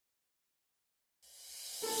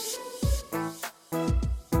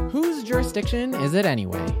jurisdiction is it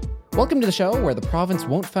anyway? Welcome to the show where the province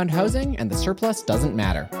won't fund housing and the surplus doesn't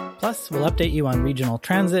matter. Plus, we'll update you on regional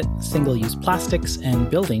transit, single-use plastics, and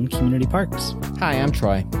building community parks. Hi, I'm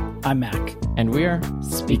Troy. I'm Mac. And we're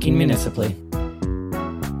Speaking Municipally.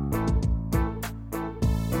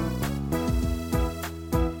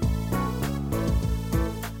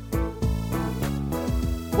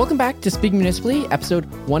 Welcome back to Speaking Municipally, episode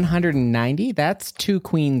 190. That's 2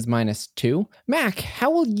 Queens minus 2. Mac, how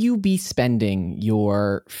will you be spending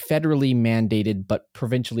your federally mandated but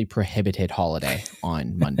provincially prohibited holiday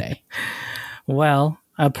on Monday? Well,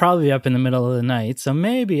 I'll probably be up in the middle of the night, so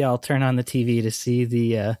maybe I'll turn on the TV to see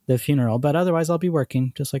the funeral, but otherwise I'll be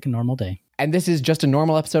working just like a normal day. And this is just a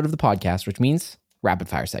normal episode of the podcast, which means rapid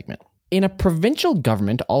fire segment. In a provincial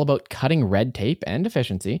government all about cutting red tape and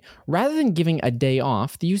efficiency, rather than giving a day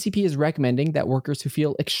off, the UCP is recommending that workers who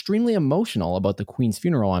feel extremely emotional about the Queen's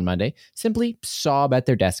funeral on Monday simply sob at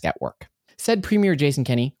their desk at work. Said Premier Jason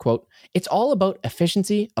Kenney, quote, "It's all about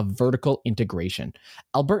efficiency of vertical integration.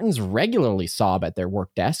 Albertans regularly sob at their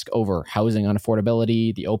work desk over housing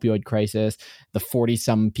unaffordability, the opioid crisis, the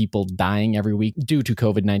 40-some people dying every week due to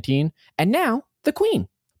COVID-19, and now the Queen.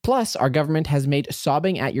 Plus, our government has made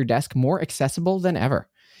sobbing at your desk more accessible than ever.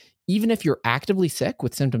 Even if you're actively sick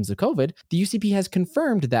with symptoms of COVID, the UCP has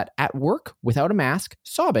confirmed that at work, without a mask,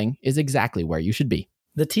 sobbing is exactly where you should be."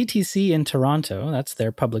 The TTC in Toronto, that's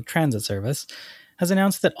their public transit service, has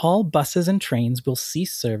announced that all buses and trains will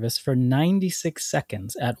cease service for 96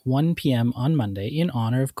 seconds at 1 p.m. on Monday in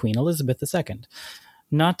honor of Queen Elizabeth II.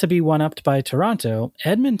 Not to be one-upped by Toronto,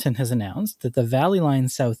 Edmonton has announced that the Valley Line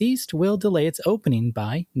Southeast will delay its opening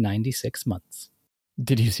by 96 months.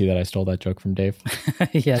 Did you see that I stole that joke from Dave?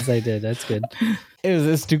 Yes, I did. That's good.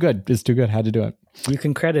 It's too good. It's too good. Had to do it. You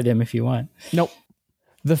can credit him if you want. Nope.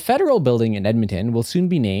 The federal building in Edmonton will soon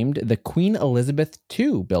be named the Queen Elizabeth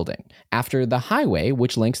II building, after the highway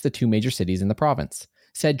which links the two major cities in the province.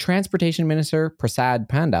 Said Transportation Minister Prasad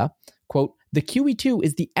Panda, quote, "The QE2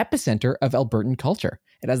 is the epicenter of Albertan culture.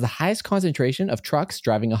 It has the highest concentration of trucks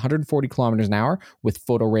driving 140 kilometers an hour with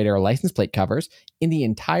photo radar license plate covers in the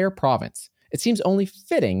entire province. It seems only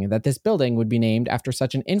fitting that this building would be named after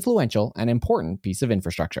such an influential and important piece of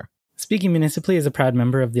infrastructure." Speaking Municipally is a proud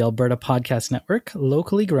member of the Alberta Podcast Network,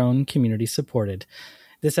 locally grown, community supported.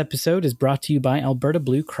 This episode is brought to you by Alberta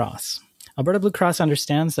Blue Cross. Alberta Blue Cross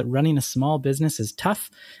understands that running a small business is tough,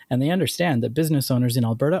 and they understand that business owners in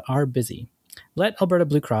Alberta are busy. Let Alberta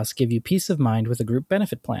Blue Cross give you peace of mind with a group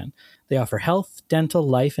benefit plan. They offer health, dental,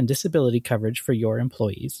 life, and disability coverage for your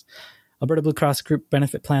employees. Alberta Blue Cross group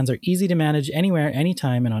benefit plans are easy to manage anywhere,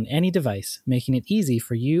 anytime, and on any device, making it easy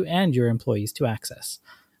for you and your employees to access.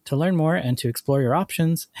 To learn more and to explore your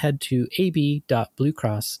options, head to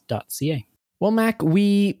ab.bluecross.ca. Well, Mac,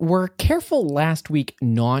 we were careful last week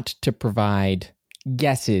not to provide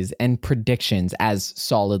guesses and predictions as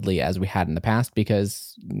solidly as we had in the past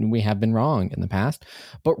because we have been wrong in the past.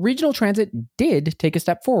 But regional transit did take a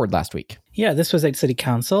step forward last week. Yeah, this was at City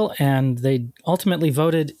Council, and they ultimately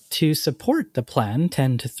voted to support the plan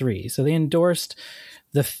 10-3. So they endorsed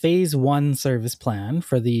the Phase 1 service plan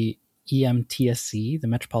for the EMTSC, the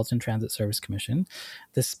Metropolitan Transit Service Commission.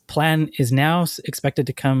 This plan is now expected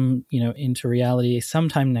to come, into reality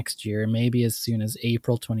sometime next year, maybe as soon as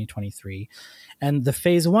April 2023. And the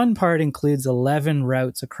Phase 1 part includes 11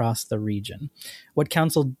 routes across the region. What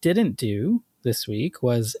Council didn't do this week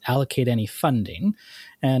was allocate any funding,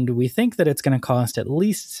 and we think that it's going to cost at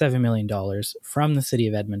least $7 million from the City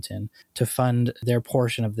of Edmonton to fund their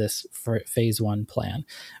portion of this for Phase 1 plan.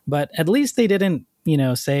 But at least they didn't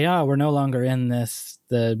say, we're no longer in this,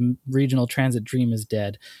 the regional transit dream is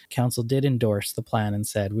dead. Council did endorse the plan and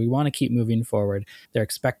said, we want to keep moving forward. They're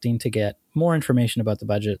expecting to get more information about the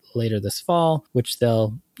budget later this fall, which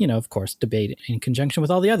they'll, of course, debate in conjunction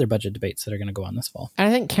with all the other budget debates that are going to go on this fall. And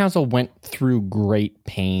I think Council went through great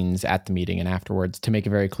pains at the meeting and afterwards to make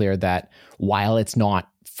it very clear that while it's not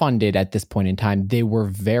funded at this point in time, they were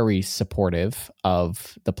very supportive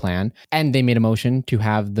of the plan. And they made a motion to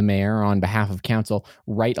have the mayor, on behalf of council,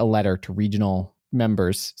 write a letter to regional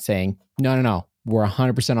members saying, no, we're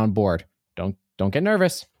 100% on board. Don't get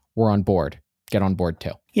nervous. We're on board. Get on board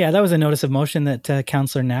too. Yeah, that was a notice of motion that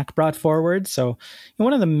Councillor Knack brought forward. So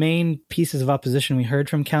one of the main pieces of opposition we heard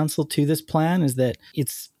from Council to this plan is that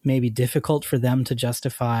it's maybe difficult for them to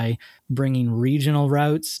justify bringing regional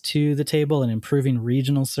routes to the table and improving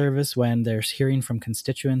regional service when they're hearing from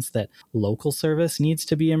constituents that local service needs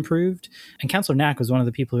to be improved. And Councillor Knack was one of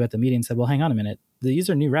the people who at the meeting said, well, hang on a minute. These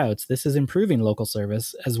are new routes. This is improving local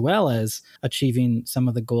service as well as achieving some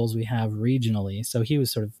of the goals we have regionally. So he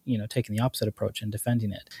was sort of, taking the opposite approach and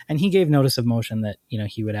defending it. it. And he gave notice of motion that,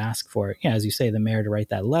 he would ask for, as you say, the mayor to write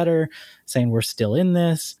that letter saying we're still in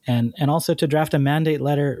this, and also to draft a mandate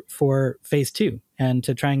letter for phase 2 and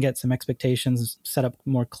to try and get some expectations set up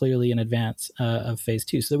more clearly in advance of phase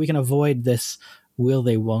 2 so that we can avoid this will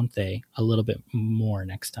they, won't they a little bit more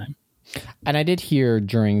next time. And I did hear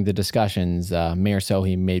during the discussions, Mayor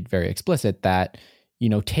Sohi made very explicit that,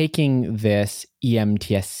 taking this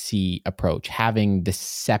EMTSC approach, having this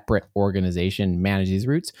separate organization manage these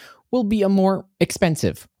routes will be a more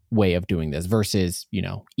expensive way of doing this versus,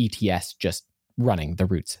 ETS just running the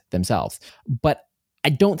routes themselves. But I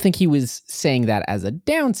don't think he was saying that as a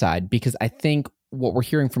downside, because I think what we're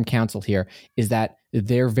hearing from council here is that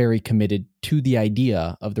they're very committed to the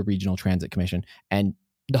idea of the Regional Transit Commission. And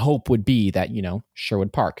the hope would be that,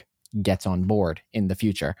 Sherwood Park gets on board in the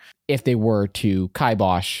future. If they were to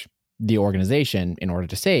kibosh the organization in order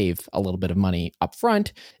to save a little bit of money up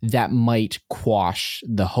front, that might quash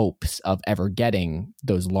the hopes of ever getting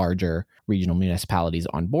those larger regional municipalities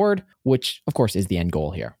on board, which of course is the end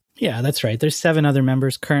goal here. Yeah, that's right. There's 7 other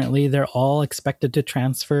members currently. They're all expected to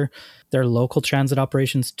transfer their local transit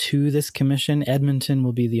operations to this commission. Edmonton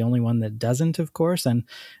will be the only one that doesn't, of course. And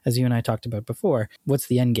as you and I talked about before, what's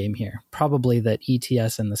the end game here? Probably that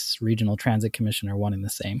ETS and this Regional Transit Commission are one and the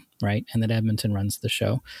same, right? And that Edmonton runs the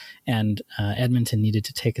show. And Edmonton needed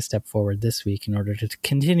to take a step forward this week in order to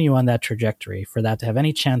continue on that trajectory for that to have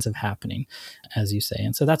any chance of happening, as you say.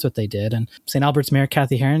 And so that's what they did. And St. Albert's Mayor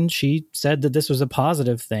Cathy Heron, she said that this was a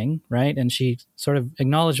positive thing, right? And she sort of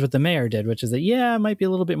acknowledged what the mayor did, which is that, it might be a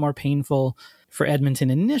little bit more painful for Edmonton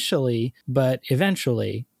initially, but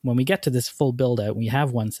eventually, when we get to this full build out, we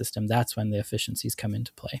have one system, that's when the efficiencies come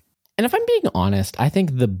into play. And if I'm being honest, I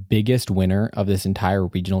think the biggest winner of this entire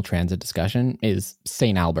regional transit discussion is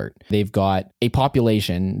St. Albert. They've got a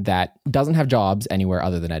population that doesn't have jobs anywhere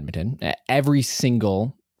other than Edmonton. Every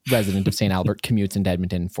single resident of St. Albert commutes into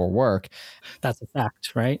Edmonton for work. That's a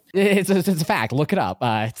fact, right? It's a fact. Look it up.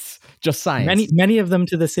 It's just science. Many of them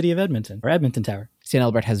to the city of Edmonton or Edmonton Tower. St.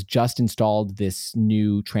 Albert has just installed this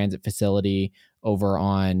new transit facility over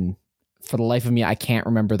on, for the life of me, I can't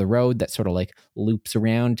remember the road that sort of like loops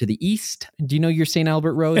around to the east. Do you know your St.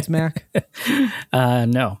 Albert roads, Mac?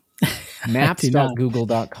 No.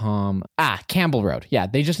 Maps.google.com. Campbell Road. Yeah,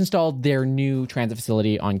 they just installed their new transit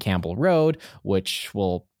facility on Campbell Road, which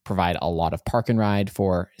will provide a lot of park and ride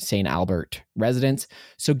for St. Albert residents.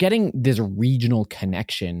 So getting this regional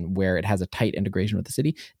connection where it has a tight integration with the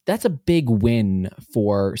city, that's a big win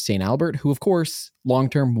for St. Albert, who of course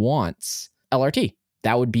long-term wants LRT.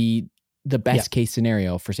 That would be the best case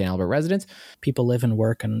scenario for St. Albert residents. People live and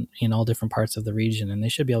work in all different parts of the region, and they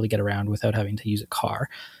should be able to get around without having to use a car.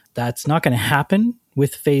 That's not going to happen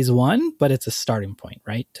with phase 1, but it's a starting point,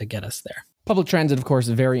 right, to get us there. Public transit, of course,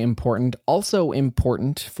 is very important. Also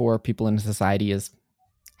important for people in society is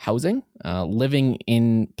housing. Living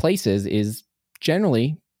in places is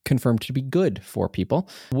generally confirmed to be good for people,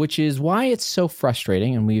 which is why it's so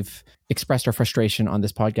frustrating. And we've expressed our frustration on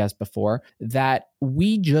this podcast before that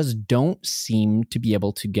we just don't seem to be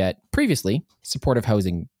able to get previously supportive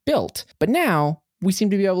housing built. But now we seem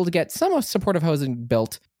to be able to get some of supportive housing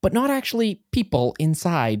built, but not actually people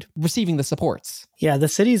inside receiving the supports. Yeah, the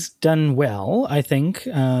city's done well, I think,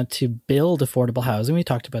 to build affordable housing. We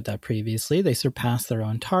talked about that previously. They surpassed their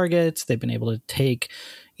own targets. They've been able to take,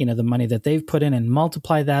 the money that they've put in and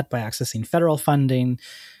multiply that by accessing federal funding.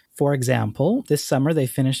 For example, this summer they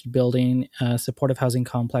finished building a supportive housing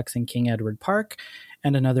complex in King Edward Park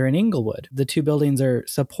and another in Inglewood. The 2 buildings are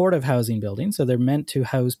supportive housing buildings, so they're meant to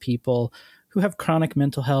house people who have chronic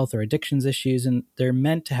mental health or addictions issues, and they're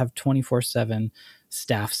meant to have 24/7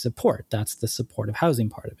 staff support. That's the supportive housing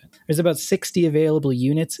part of it. There's about 60 available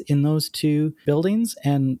units in those 2 buildings,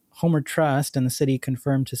 and Homer Trust and the city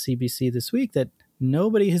confirmed to CBC this week that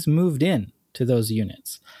nobody has moved in to those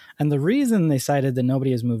units. And the reason they cited that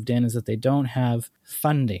nobody has moved in is that they don't have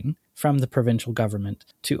funding from the provincial government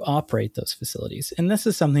to operate those facilities. And this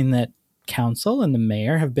is something that council and the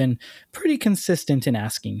mayor have been pretty consistent in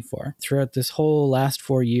asking for throughout this whole last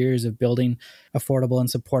 4 years of building affordable and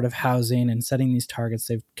supportive housing and setting these targets.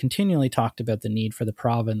 They've continually talked about the need for the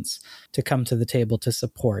province to come to the table to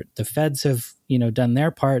support. The feds have, done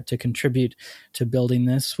their part to contribute to building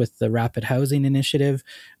this with the Rapid Housing Initiative,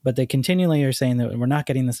 but they continually are saying that we're not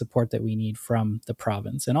getting the support that we need from the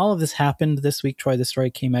province. And all of this happened this week, Troy. The story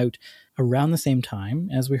came out around the same time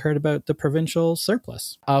as we heard about the provincial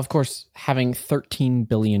surplus. Of course, having $13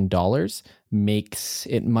 billion makes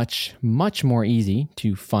it much, much more easy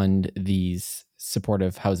to fund these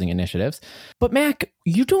supportive housing initiatives. But Mac,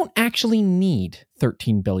 you don't actually need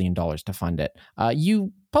 $13 billion to fund it.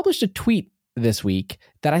 You published a tweet this week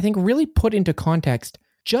that I think really put into context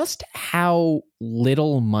just how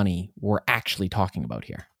little money we're actually talking about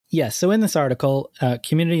here. Yes. So in this article,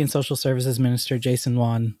 Community and Social Services Minister Jason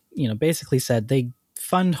Wan, basically said they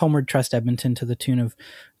fund Homeward Trust Edmonton to the tune of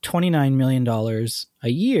 $29 million a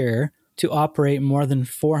year to operate more than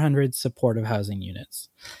 400 supportive housing units.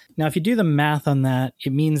 Now, if you do the math on that,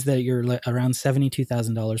 it means that you're around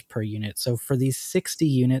 $72,000 per unit. So for these 60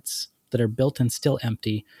 units that are built and still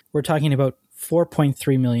empty, we're talking about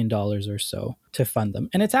 $4.3 million or so to fund them.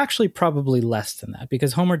 And it's actually probably less than that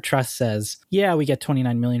because Homeward Trust says, yeah, we get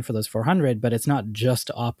 $29 million for those 400, but it's not just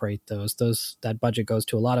to operate those. That budget goes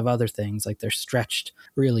to a lot of other things, like they're stretched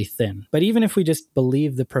really thin. But even if we just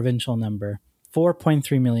believe the provincial number,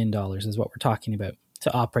 $4.3 million is what we're talking about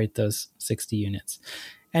to operate those 60 units.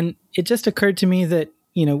 And it just occurred to me that,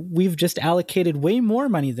 we've just allocated way more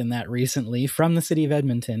money than that recently from the city of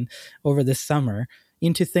Edmonton over this summer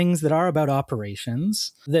into things that are about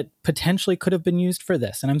operations that potentially could have been used for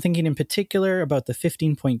this. And I'm thinking in particular about the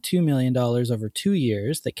 $15.2 million over 2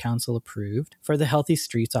 years that council approved for the Healthy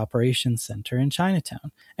Streets Operations Center in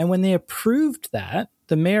Chinatown. And when they approved that,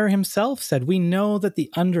 the mayor himself said, we know that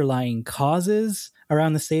the underlying causes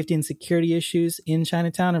around the safety and security issues in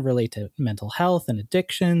Chinatown relate to mental health and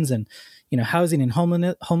addictions and housing and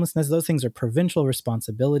homelessness. Those things are provincial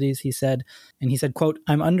responsibilities, he said. And he said, quote,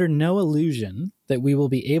 I'm under no illusion that we will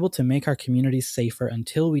be able to make our communities safer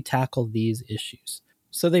until we tackle these issues.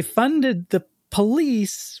 So they funded the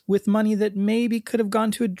police with money that maybe could have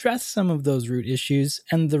gone to address some of those root issues.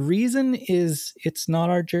 And the reason is it's not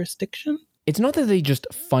our jurisdiction. It's not that they just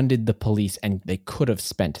funded the police and they could have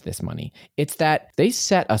spent this money. It's that they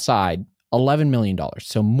set aside $11 million,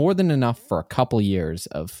 so more than enough for a couple years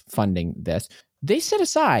of funding this. They set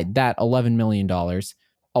aside that $11 million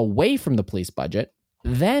away from the police budget,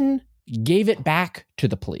 then gave it back to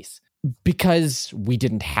the police because we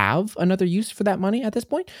didn't have another use for that money at this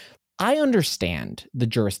point. I understand the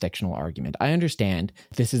jurisdictional argument. I understand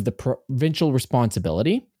this is the provincial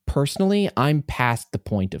responsibility. Personally, I'm past the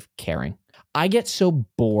point of caring. I get so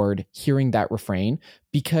bored hearing that refrain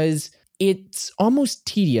because it's almost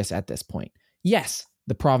tedious at this point. Yes,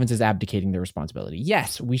 the province is abdicating their responsibility.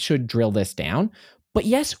 Yes, we should drill this down. But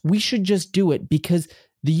yes, we should just do it because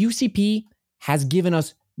the UCP has given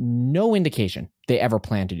us no indication they ever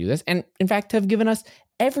plan to do this. And in fact, have given us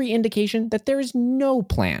every indication that there is no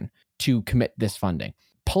plan to commit this funding.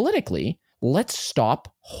 Politically, let's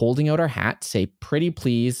stop holding out our hat, say, pretty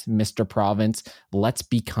please, Mr. Province, let's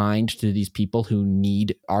be kind to these people who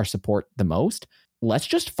need our support the most. Let's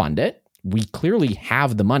just fund it. We clearly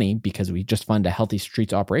have the money because we just fund a Healthy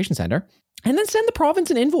Streets Operations Center, and then send the province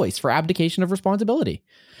an invoice for abdication of responsibility.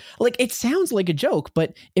 Like, it sounds like a joke,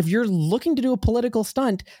 but if you're looking to do a political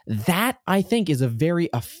stunt, that I think is a very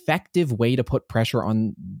effective way to put pressure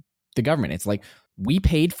on the government. It's like, we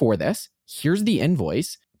paid for this. Here's the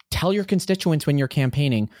invoice. Tell your constituents when you're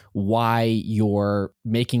campaigning why you're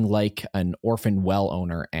making like an orphan well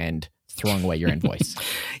owner and throwing away your invoice.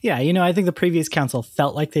 Yeah, I think the previous council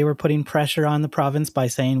felt like they were putting pressure on the province by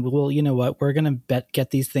saying, well, you know what, we're going to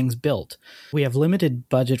get these things built. We have limited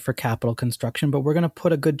budget for capital construction, but we're going to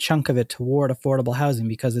put a good chunk of it toward affordable housing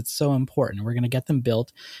because it's so important. We're going to get them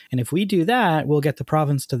built. And if we do that, we'll get the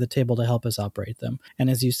province to the table to help us operate them. And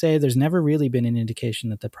as you say, there's never really been an indication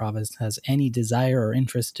that the province has any desire or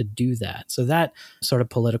interest to do that. So that sort of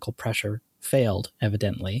political pressure failed,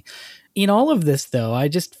 evidently. In all of this, though, I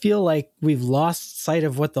just feel like we've lost sight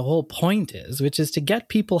of what the whole point is, which is to get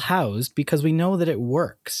people housed because we know that it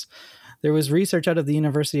works. There was research out of the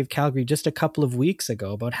University of Calgary just a couple of weeks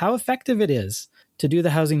ago about how effective it is to do the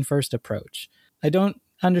housing first approach. I don't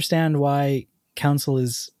understand why council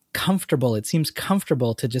is comfortable. It seems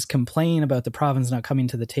comfortable to just complain about the province not coming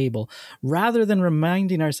to the table rather than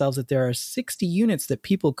reminding ourselves that there are 60 units that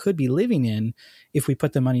people could be living in if we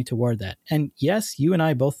put the money toward that. And yes, you and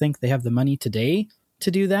I both think they have the money today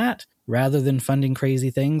to do that rather than funding crazy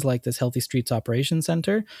things like this Healthy Streets Operations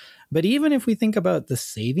Center. But even if we think about the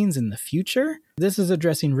savings in the future, this is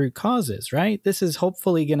addressing root causes, right? This is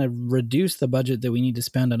hopefully going to reduce the budget that we need to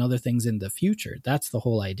spend on other things in the future. That's the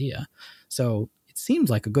whole idea. So it seems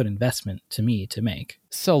like a good investment to me to make.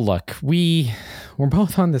 So look, we're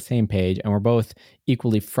both on the same page and we're both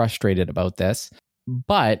equally frustrated about this.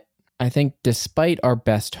 But I think despite our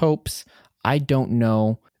best hopes, I don't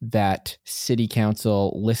know that City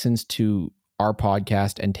Council listens to our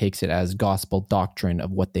podcast and takes it as gospel doctrine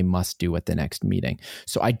of what they must do at the next meeting.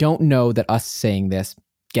 So I don't know that us saying this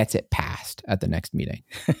gets it passed at the next meeting.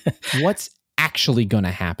 What's actually going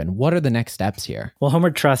to happen? What are the next steps here? Well,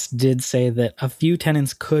 Homeward Trust did say that a few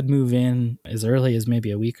tenants could move in as early as maybe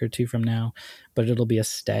a week or two from now, but it'll be a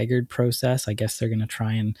staggered process. I guess they're going to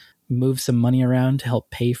try and move some money around to help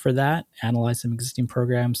pay for that, analyze some existing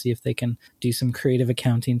programs, see if they can do some creative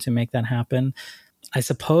accounting to make that happen. I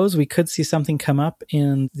suppose we could see something come up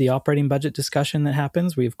in the operating budget discussion that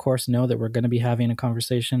happens. We, of course, know that we're going to be having a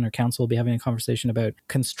conversation, or council will be having a conversation about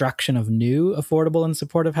construction of new affordable and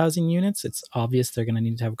supportive housing units. It's obvious they're going to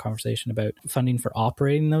need to have a conversation about funding for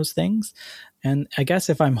operating those things. And I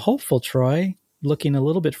guess if I'm hopeful, Troy, looking a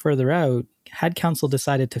little bit further out, had council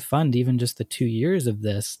decided to fund even just the 2 years of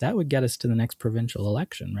this, that would get us to the next provincial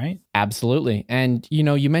election, right? Absolutely. And,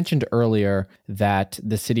 you mentioned earlier that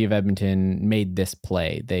the city of Edmonton made this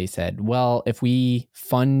play. They said, well, if we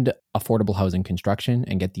fund affordable housing construction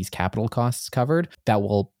and get these capital costs covered, that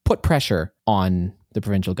will put pressure on the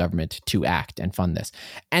provincial government to act and fund this.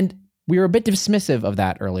 And we were a bit dismissive of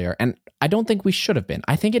that earlier, and I don't think we should have been.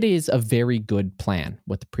 I think it is a very good plan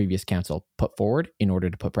what the previous council put forward in order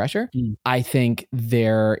to put pressure. I think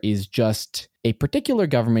there is just a particular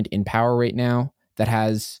government in power right now that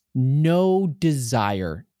has no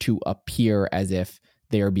desire to appear as if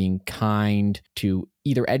they are being kind to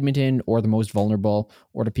either Edmonton or the most vulnerable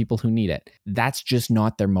or to people who need it. That's just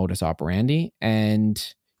not their modus operandi. And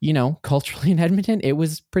culturally in Edmonton, it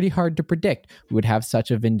was pretty hard to predict we would have such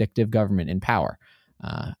a vindictive government in power.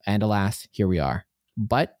 And alas, here we are.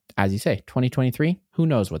 But as you say, 2023, who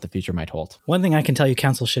knows what the future might hold. One thing I can tell you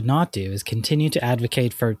council should not do is continue to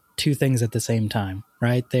advocate for two things at the same time,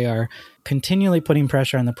 right? They are continually putting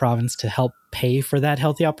pressure on the province to help pay for that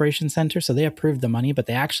Healthy Operations Center. So they approved the money, but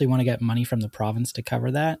they actually want to get money from the province to cover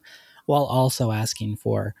that, while also asking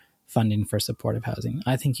for funding for supportive housing.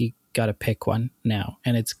 I think you got to pick one now.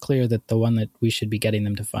 And it's clear that the one that we should be getting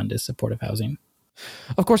them to fund is supportive housing.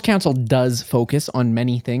 Of course, council does focus on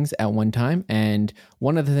many things at one time. And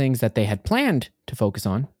one of the things that they had planned to focus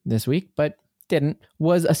on this week, but didn't,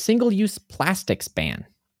 was a single-use plastics ban.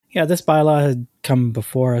 Yeah, this bylaw had come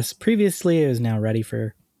before us previously. It is now ready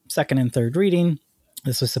for second and third reading.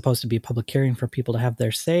 This was supposed to be a public hearing for people to have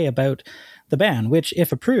their say about the ban, which,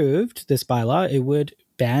 if approved, this bylaw, it would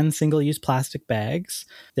ban single-use plastic bags.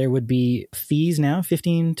 There would be fees now,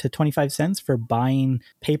 15 to 25 cents for buying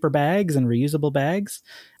paper bags and reusable bags.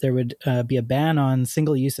 There would be a ban on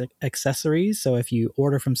single-use accessories. So if you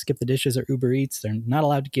order from Skip the Dishes or Uber Eats, they're not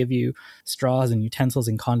allowed to give you straws and utensils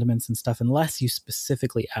and condiments and stuff unless you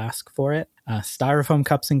specifically ask for it. Styrofoam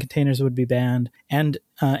cups and containers would be banned. And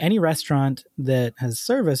any restaurant that has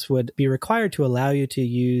service would be required to allow you to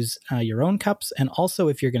use your own cups. And also,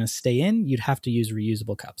 if you're going to stay in, you'd have to use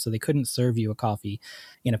reusable cups. So they couldn't serve you a coffee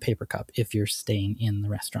in a paper cup if you're staying in the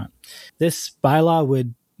restaurant. This bylaw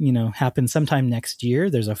would happen sometime next year.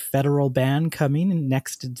 There's a federal ban coming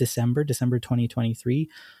next December 2023,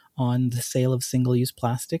 on the sale of single-use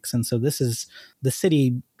plastics. And so this is the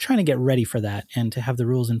city trying to get ready for that and to have the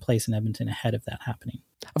rules in place in Edmonton ahead of that happening.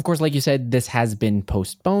 Of course, like you said, this has been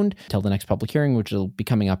postponed till the next public hearing, which will be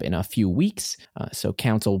coming up in a few weeks. So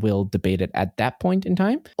council will debate it at that point in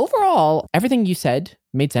time. Overall, everything you said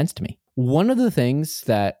made sense to me. One of the things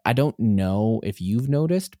that I don't know if you've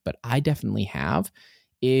noticed, but I definitely have,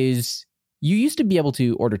 is you used to be able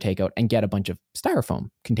to order takeout and get a bunch of styrofoam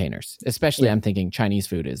containers. Especially, I'm thinking Chinese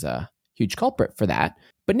food is a huge culprit for that.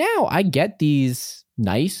 But now I get these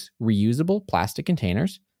nice reusable plastic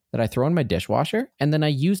containers that I throw in my dishwasher and then I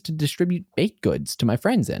use to distribute baked goods to my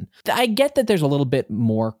friends in. I get that there's a little bit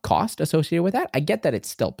more cost associated with that. I get that it's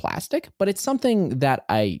still plastic, but it's something that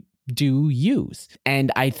I do use.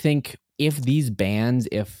 And I think if these bans,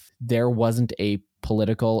 if there wasn't a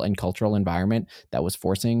political and cultural environment that was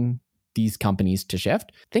forcing these companies to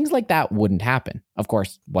shift, things like that wouldn't happen. Of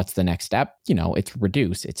course, what's the next step? It's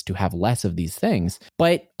reduce. It's to have less of these things.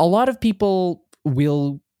 But a lot of people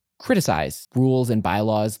will criticize rules and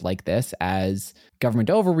bylaws like this as government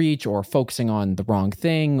overreach or focusing on the wrong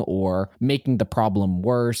thing or making the problem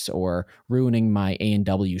worse or ruining my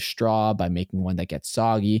A&W straw by making one that gets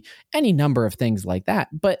soggy, any number of things like that.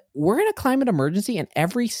 But we're in a climate emergency and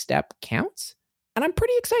every step counts. And I'm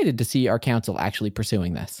pretty excited to see our council actually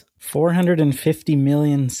pursuing this. 450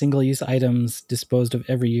 million single-use items disposed of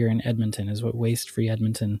every year in Edmonton is what Waste Free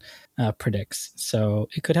Edmonton predicts. So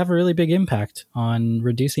it could have a really big impact on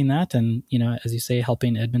reducing that and, as you say,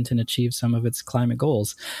 helping Edmonton achieve some of its climate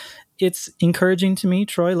goals. It's encouraging to me,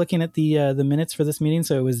 Troy, looking at the minutes for this meeting.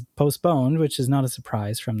 So it was postponed, which is not a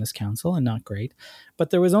surprise from this council and not great. But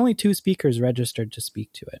there was only 2 speakers registered to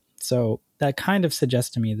speak to it. So that kind of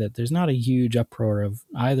suggests to me that there's not a huge uproar of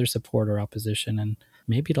either support or opposition, and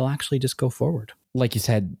maybe it'll actually just go forward. Like you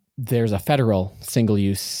said, there's a federal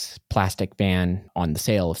single-use plastic ban on the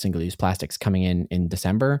sale of single-use plastics coming in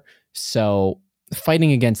December. So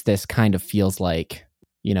fighting against this kind of feels like,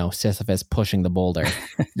 Sisyphus pushing the boulder.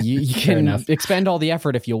 You can expend all the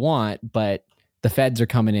effort if you want, but the feds are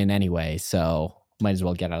coming in anyway, so might as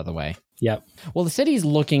well get out of the way. Yep. Well, the city's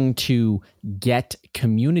looking to get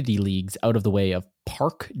community leagues out of the way of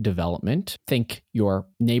park development. Think your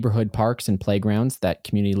neighborhood parks and playgrounds that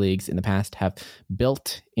community leagues in the past have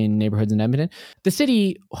built in neighborhoods in Edmonton. The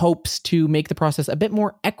city hopes to make the process a bit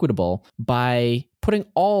more equitable by putting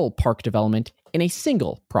all park development in a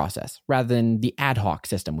single process rather than the ad hoc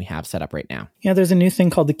system we have set up right now. Yeah, there's a new thing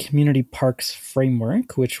called the Community Parks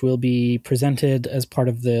Framework, which will be presented as part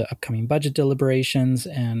of the upcoming budget deliberations.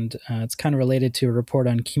 And it's kind of related to a report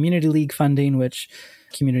on community league funding, which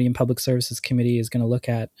Community and Public Services Committee is going to look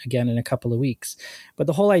at again in a couple of weeks. But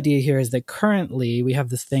the whole idea here is that currently we have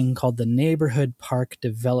this thing called the Neighborhood Park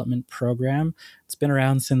Development Program. It's been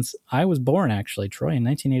around since I was born, actually, Troy, in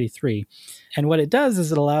 1983. And what it does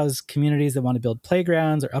is it allows communities that want to build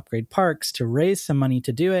playgrounds or upgrade parks to raise some money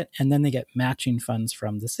to do it, and then they get matching funds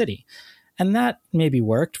from the city. And that maybe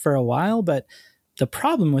worked for a while, but the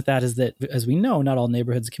problem with that is that, as we know, not all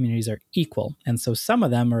neighborhoods and communities are equal. And so some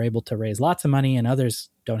of them are able to raise lots of money and others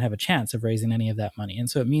don't have a chance of raising any of that money. And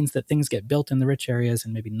so it means that things get built in the rich areas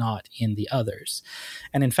and maybe not in the others.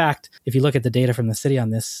 And in fact, if you look at the data from the city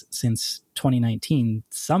on this since 2019,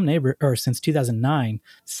 since 2009,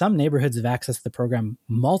 some neighborhoods have accessed the program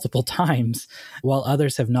multiple times while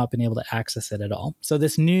others have not been able to access it at all. So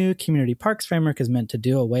this new community parks framework is meant to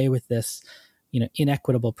do away with this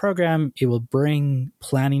inequitable program. It will bring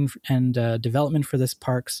planning and development for this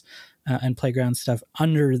parks and playground stuff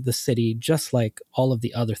under the city, just like all of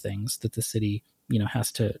the other things that the city has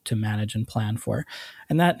to manage and plan for.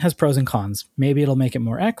 And that has pros and cons. Maybe it'll make it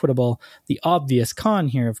more equitable. The obvious con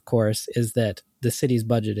here, of course, is that the city's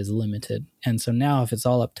budget is limited. And so now if it's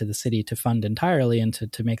all up to the city to fund entirely and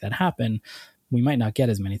to make that happen, we might not get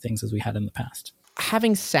as many things as we had in the past.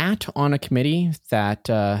 Having sat on a committee that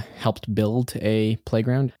helped build a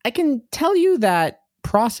playground, I can tell you that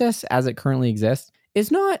process as it currently exists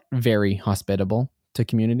is not very hospitable to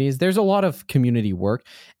communities. There's a lot of community work,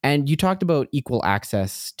 and you talked about equal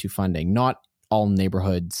access to funding. Not all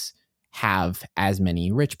neighborhoods have as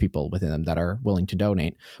many rich people within them that are willing to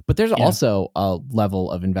donate. But there's also a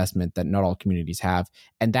level of investment that not all communities have.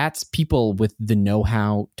 And that's people with the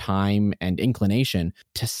know-how, time, and inclination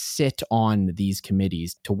to sit on these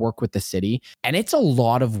committees, to work with the city. And it's a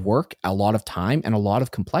lot of work, a lot of time, and a lot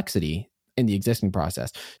of complexity in the existing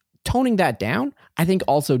process. Toning that down, I think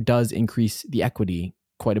also does increase the equity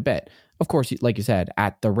quite a bit. Of course, like you said,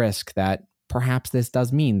 at the risk that perhaps this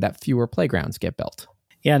does mean that fewer playgrounds get built.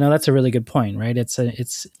 Yeah, no, that's a really good point, right? It's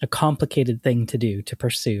a complicated thing to do, to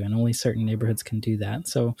pursue, and only certain neighborhoods can do that.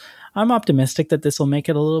 So I'm optimistic that this will make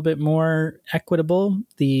it a little bit more equitable.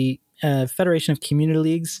 The Federation of Community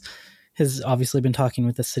Leagues has obviously been talking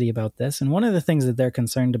with the city about this. And one of the things that they're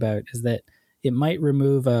concerned about is that it might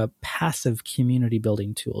remove a passive community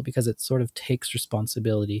building tool because it sort of takes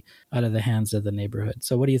responsibility out of the hands of the neighborhood.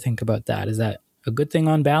 So what do you think about that? Is that a good thing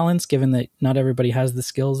on balance, given that not everybody has the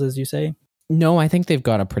skills, as you say? No, I think they've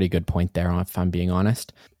got a pretty good point there, if I'm being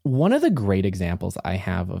honest. One of the great examples I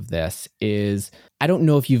have of this is, I don't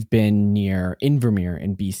know if you've been near Invermere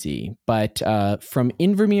in BC, but from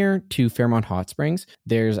Invermere to Fairmont Hot Springs,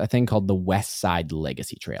 there's a thing called the West Side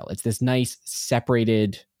Legacy Trail. It's this nice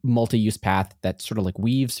separated multi-use path that sort of like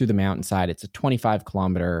weaves through the mountainside. It's a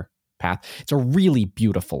 25-kilometer path. It's a really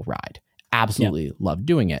beautiful ride. Absolutely love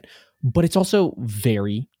doing it. But it's also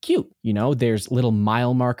very cute. There's little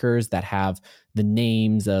mile markers that have the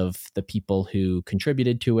names of the people who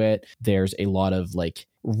contributed to it. There's a lot of like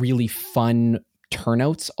really fun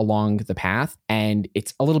turnouts along the path, and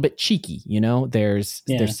it's a little bit cheeky. There's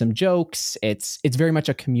some jokes. It's very much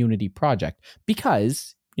a community project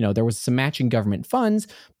because there was some matching government funds,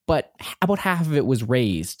 but about half of it was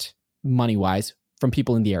raised money-wise from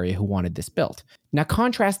people in the area who wanted this built. Now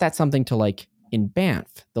contrast that something to like in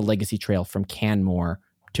Banff, the Legacy Trail from Canmore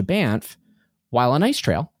to Banff, while a nice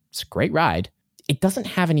trail, it's a great ride, it doesn't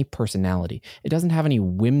have any personality. It doesn't have any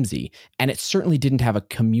whimsy. And it certainly didn't have a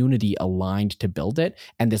community aligned to build it.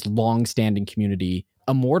 And this long-standing community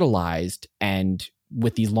immortalized and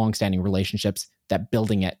with these long-standing relationships that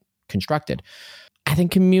building it constructed. I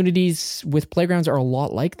think communities with playgrounds are a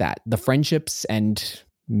lot like that. The friendships and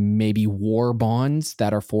maybe war bonds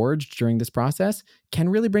that are forged during this process can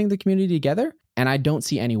really bring the community together. And I don't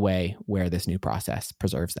see any way where this new process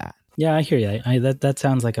preserves that. Yeah, I hear you. That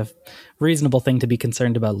sounds like a reasonable thing to be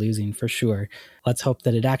concerned about losing, for sure. Let's hope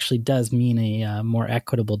that it actually does mean a more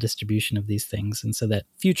equitable distribution of these things, and so that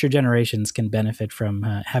future generations can benefit from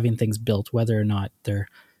having things built, whether or not their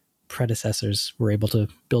predecessors were able to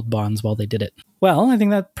build bonds while they did it. Well, I think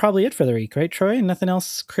that's probably it for the week, right, Troy? Nothing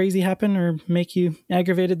else crazy happen or make you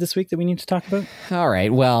aggravated this week that we need to talk about? All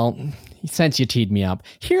right, well, since you teed me up,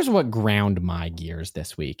 here's what ground my gears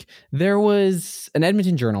this week. There was an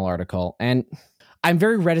Edmonton Journal article, and I'm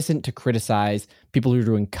very reticent to criticize people who are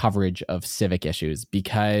doing coverage of civic issues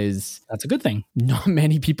because that's a good thing. Not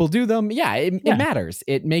many people do them. Yeah, it matters.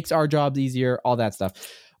 It makes our jobs easier, all that stuff.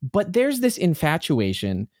 But there's this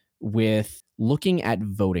infatuation with looking at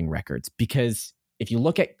voting records, because if you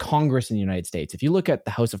look at Congress in the United States, if you look at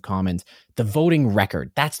the House of Commons, the voting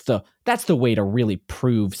record, that's the way to really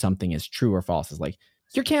prove something is true or false. Is like,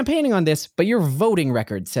 you're campaigning on this, but your voting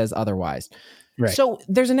record says otherwise. Right. So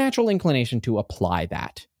there's a natural inclination to apply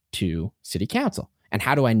that to city council. And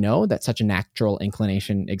how do I know that such a natural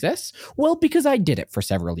inclination exists? Well, because I did it for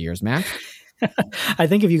several years, Matt. I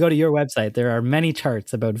think if you go to your website, there are many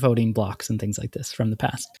charts about voting blocks and things like this from the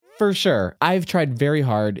past. For sure. I've tried very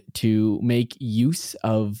hard to make use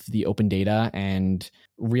of the open data and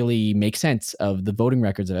really make sense of the voting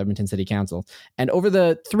records of Edmonton City Council. And over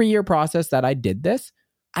the 3-year process that I did this,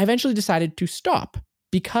 I eventually decided to stop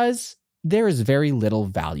because there is very little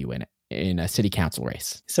value in it in a city council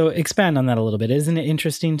race. So expand on that a little bit. Isn't it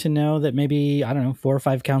interesting to know that maybe, 4 or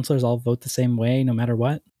 5 councillors all vote the same way no matter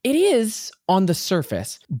what? It is on the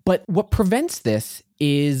surface, but what prevents this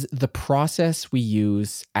is the process we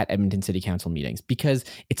use at Edmonton City Council meetings, because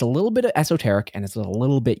it's a little bit esoteric and it's a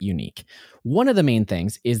little bit unique. One of the main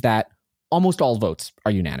things is that almost all votes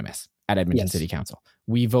are unanimous at Edmonton City Council.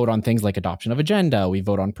 We vote on things like adoption of agenda, we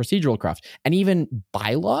vote on procedural craft, and even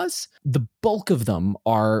bylaws. The bulk of them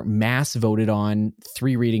are mass voted on,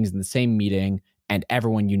 3 readings in the same meeting, and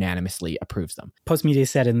everyone unanimously approves them. Postmedia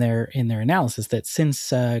said in their analysis that since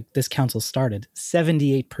this council started,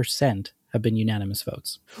 78% have been unanimous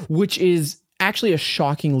votes. Which is actually a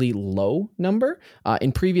shockingly low number.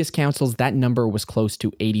 In previous councils, that number was close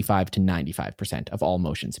to 85 to 95% of all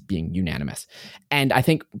motions being unanimous. And I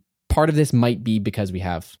think part of this might be because we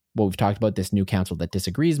have what we've talked about, this new council that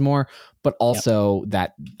disagrees more, but also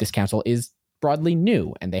that this council is broadly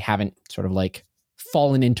new and they haven't sort of like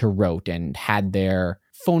fallen into rote and had their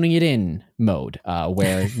phoning it in mode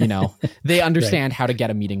where, they understand how to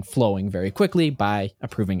get a meeting flowing very quickly by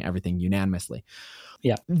approving everything unanimously.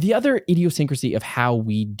 Yeah. The other idiosyncrasy of how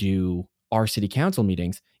we do our city council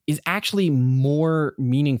meetings is actually more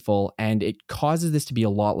meaningful, and it causes this to be a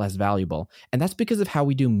lot less valuable. And that's because of how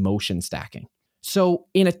we do motion stacking. So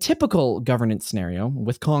in a typical governance scenario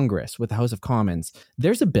with Congress, with the House of Commons,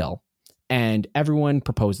 there's a bill and everyone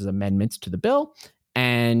proposes amendments to the bill,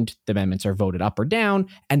 and the amendments are voted up or down,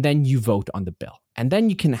 and then you vote on the bill. And then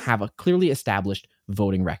you can have a clearly established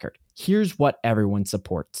voting record. Here's what everyone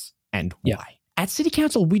supports and why. At City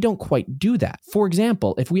Council, we don't quite do that. For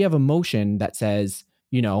example, if we have a motion that says,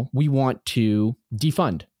 we want to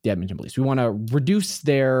defund the Edmonton Police, we want to reduce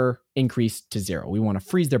their increase to 0, we want to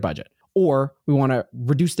freeze their budget, or we want to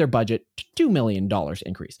reduce their budget to $2 million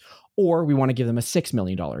increase, or we want to give them a $6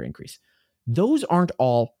 million increase. Those aren't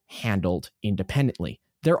all handled independently.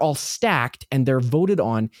 They're all stacked and they're voted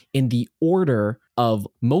on in the order of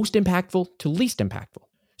most impactful to least impactful.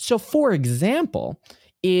 So for example,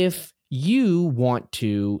 if you want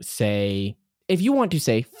to say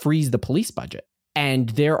freeze the police budget, and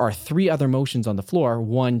there are 3 other motions on the floor,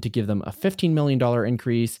 one to give them a $15 million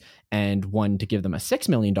increase and one to give them a $6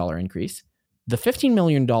 million increase, the $15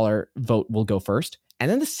 million vote will go first, and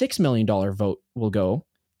then the $6 million vote will go.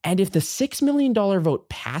 And if the $6 million vote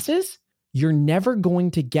passes, you're never going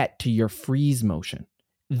to get to your freeze motion.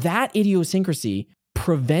 That idiosyncrasy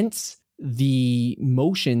prevents the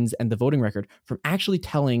motions and the voting record from actually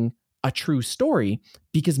telling a true story,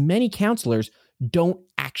 because many councillors don't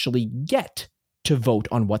actually get to vote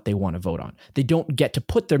on what they want to vote on. They don't get to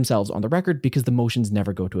put themselves on the record because the motions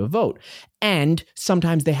never go to a vote. And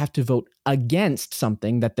sometimes they have to vote against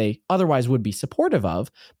something that they otherwise would be supportive of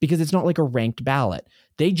because it's not like a ranked ballot.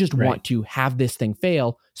 They just want to have this thing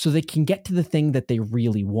fail so they can get to the thing that they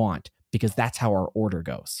really want, because that's how our order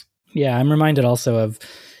goes. Yeah, I'm reminded also of,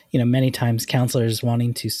 many times councillors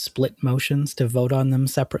wanting to split motions to vote on them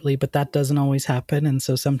separately, but that doesn't always happen. And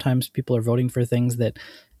so sometimes people are voting for things that,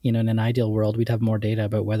 in an ideal world, we'd have more data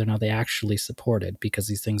about whether or not they actually supported, because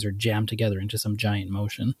these things are jammed together into some giant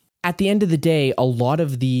motion. At the end of the day, a lot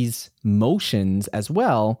of these motions as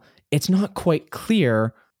well, it's not quite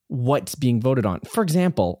clear what's being voted on. For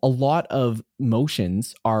example, a lot of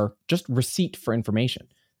motions are just receipt for information.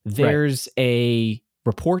 There's a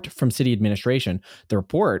report from city administration. The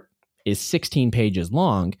report is 16 pages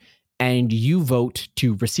long, and you vote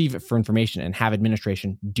to receive it for information and have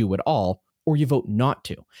administration do it all, or you vote not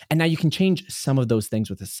to. And now you can change some of those things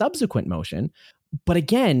with a subsequent motion. But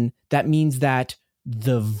again, that means that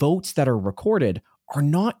the votes that are recorded are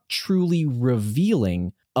not truly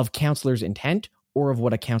revealing of councillors' intent or of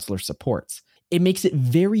what a councillor supports. It makes it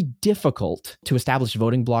very difficult to establish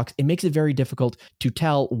voting blocks. It makes it very difficult to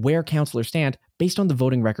tell where councillors stand based on the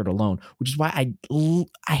voting record alone, which is why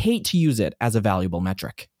I hate to use it as a valuable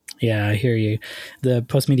metric. Yeah, I hear you. The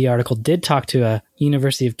Postmedia article did talk to a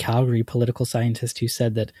University of Calgary political scientist who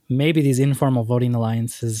said that maybe these informal voting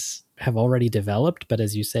alliances have already developed, but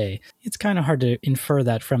as you say, it's kind of hard to infer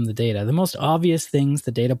that from the data. The most obvious things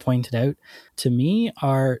the data pointed out to me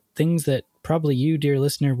are things that probably you, dear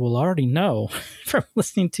listener, will already know from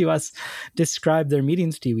listening to us describe their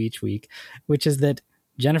meetings to you each week, which is that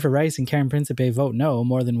Jennifer Rice and Karen Principe vote no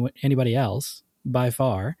more than anybody else by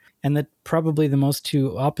far, and that probably the most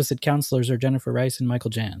two opposite councillors are Jennifer Rice and Michael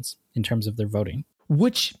Jans in terms of their voting.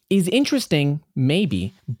 Which is interesting,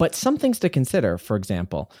 maybe, but some things to consider. For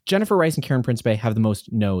example, Jennifer Rice and Karen Principe have the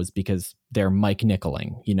most no's because they're Mike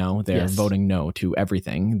Nickeling, they're voting no to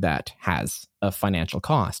everything that has a financial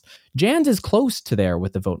cost. Jans is close to there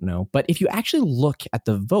with the vote no, but if you actually look at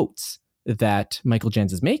the votes that Michael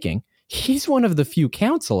Jans is making, he's one of the few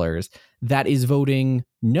councillors that is voting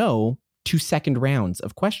no to second rounds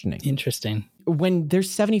of questioning. Interesting. When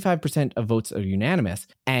there's 75% of votes are unanimous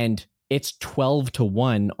and it's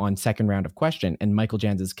 12-1 on second round of question, and Michael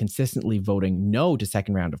Jans is consistently voting no to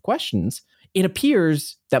second round of questions, it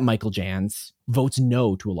appears that Michael Jans votes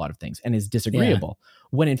no to a lot of things and is disagreeable. Yeah.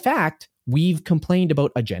 When in fact, we've complained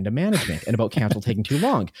about agenda management and about council taking too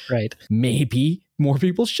long. Right. Maybe more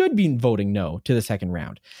people should be voting no to the second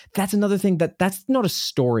round. That's another thing that's not a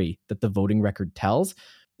story that the voting record tells.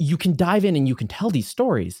 You can dive in and you can tell these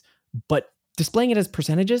stories, but displaying it as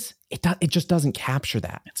percentages, it just doesn't capture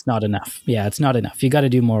that. It's not enough. Yeah, it's not enough. You got to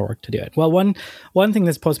do more work to do it. Well, one thing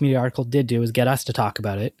this Postmedia article did do is get us to talk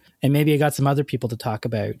about it, and maybe it got some other people to talk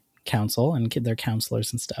about council and their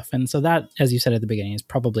councillors and stuff. And so that, as you said at the beginning, is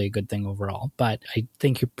probably a good thing overall. But I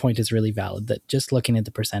think your point is really valid that just looking at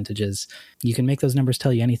the percentages, you can make those numbers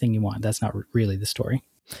tell you anything you want. That's not really the story.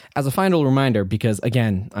 As a final reminder, because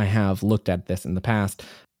again, I have looked at this in the past,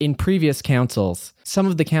 in previous councils, some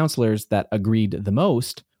of the councillors that agreed the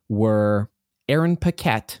most were Aaron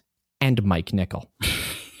Paquette and Mike Nickel.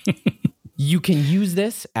 You can use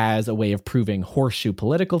this as a way of proving horseshoe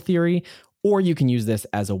political theory, or you can use this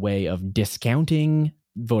as a way of discounting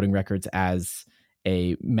voting records as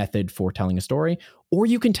a method for telling a story, or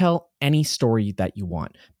you can tell any story that you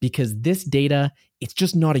want, because this data, it's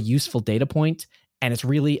just not a useful data point, and it's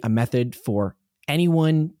really a method for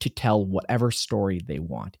anyone to tell whatever story they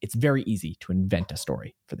want. It's very easy to invent a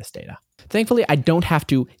story for this data. Thankfully, I don't have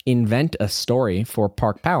to invent a story for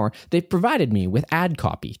Park Power. They've provided me with ad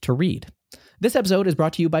copy to read. This episode is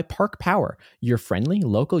brought to you by Park Power, your friendly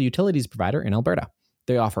local utilities provider in Alberta.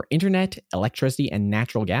 They offer internet, electricity, and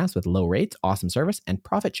natural gas with low rates, awesome service, and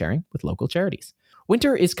profit sharing with local charities.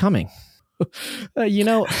 Winter is coming.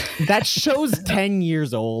 That show's 10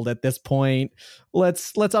 years old at this point.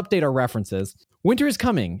 Let's update our references. Winter is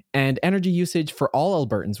coming, and energy usage for all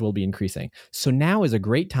Albertans will be increasing. So now is a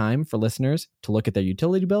great time for listeners to look at their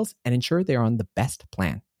utility bills and ensure they are on the best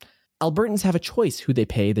plan. Albertans have a choice who they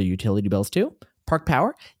pay their utility bills to. Park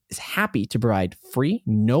Power is happy to provide free,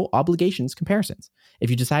 no obligations comparisons. If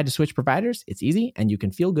you decide to switch providers, it's easy, and you can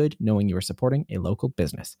feel good knowing you are supporting a local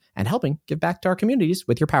business and helping give back to our communities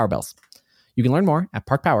with your power bills. You can learn more at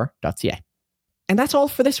parkpower.ca. And that's all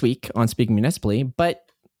for this week on Speaking Municipally, but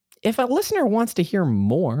if a listener wants to hear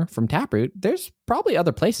more from Taproot, there's probably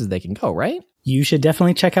other places they can go, right? You should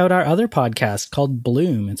definitely check out our other podcast called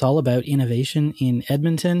Bloom. It's all about innovation in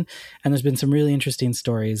Edmonton, and there's been some really interesting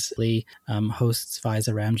stories. Hosts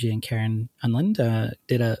Faiza Ramji and Karen Unland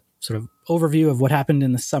did a sort of overview of what happened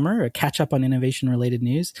in the summer, a catch-up on innovation-related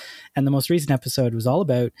news, and the most recent episode was all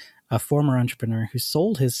about a former entrepreneur who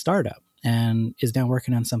sold his startup and is now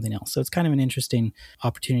working on something else. So it's kind of an interesting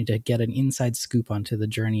opportunity to get an inside scoop onto the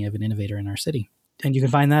journey of an innovator in our city. And you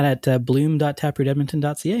can find that at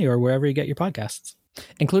bloom.taprootedmonton.ca or wherever you get your podcasts.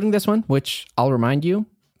 Including this one, which I'll remind you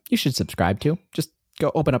should subscribe to. Just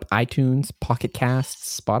go open up iTunes, Pocket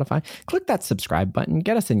Casts, Spotify. Click that subscribe button.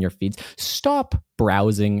 Get us in your feeds. Stop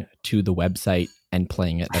browsing to the website and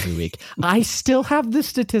playing it every week. I still have the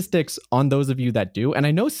statistics on those of you that do. And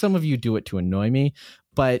I know some of you do it to annoy me,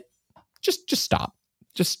 but just stop.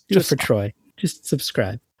 Just Do it for Troy. Just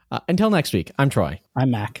subscribe. Until next week, I'm Troy.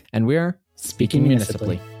 I'm Mac. And we're Speaking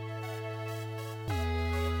Municipally.